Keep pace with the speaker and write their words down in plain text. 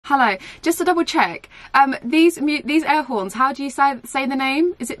Hello. Just to double check, these air horns, how do you say the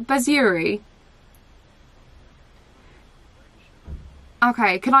name? Is it Basuri?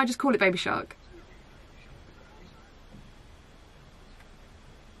 Okay, can I just call it Baby Shark?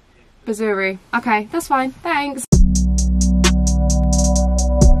 Basuri. Okay, that's fine. Thanks.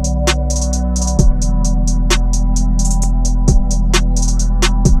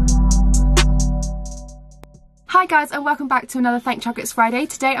 Hi guys, and welcome back to another Thank Chuck It's Friday.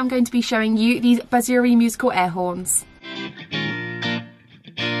 Today I'm going to be showing you these Basuri musical air horns.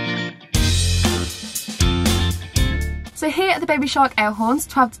 So here are the Baby Shark air horns,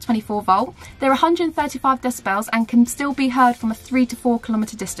 12 to 24 volt. They're 135 decibels and can still be heard from a 3 to 4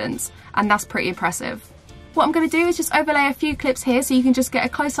 kilometre distance, and that's pretty impressive. What I'm going to do is just overlay a few clips here so you can just get a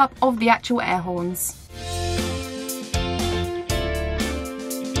close-up of the actual air horns.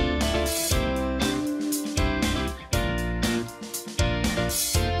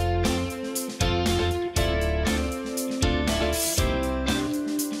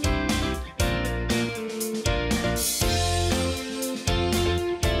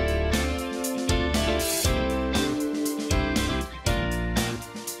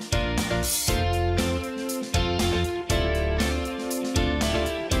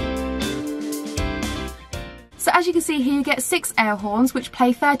 So as you can see here, you get 6 air horns which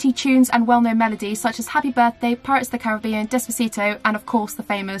play 30 tunes and well-known melodies such as Happy Birthday, Pirates of the Caribbean, Despacito and of course the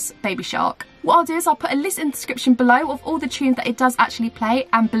famous Baby Shark. What I'll do is I'll put a list in the description below of all the tunes that it does actually play,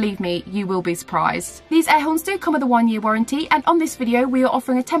 and believe me, you will be surprised. These air horns do come with a 1-year warranty, and on this video we are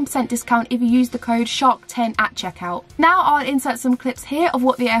offering a 10% discount if you use the code SHARK10 at checkout. Now I'll insert some clips here of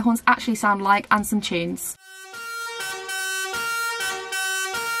what the air horns actually sound like and some tunes.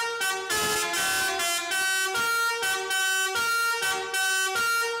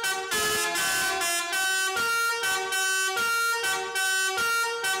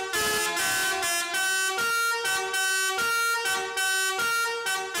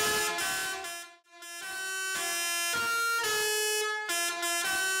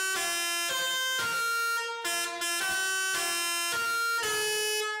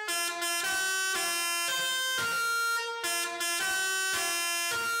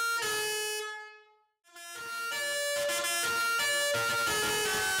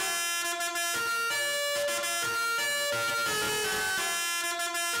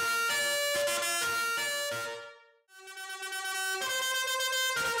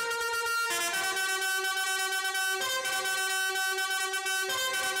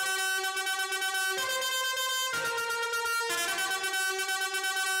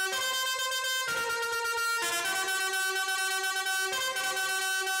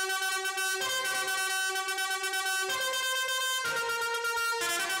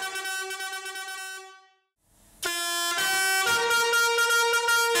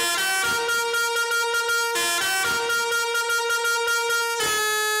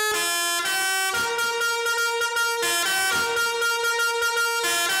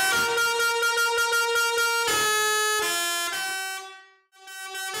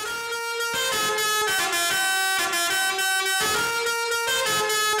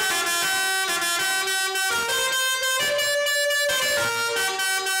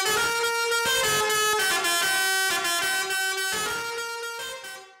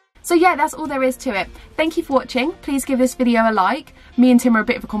 So yeah, that's all there is to it. Thank you for watching. Please give this video a like. Me and Tim are a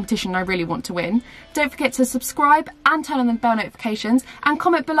bit of a competition and I really want to win. Don't forget to subscribe and turn on the bell notifications, and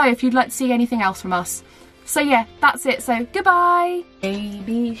comment below if you'd like to see anything else from us. So yeah, that's it. So goodbye.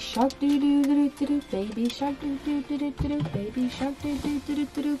 Baby shark doo doo doo doo doo, baby shark doo doo doo doo doo, baby shark doo doo doo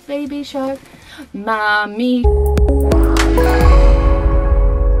doo doo, baby shark, mommy.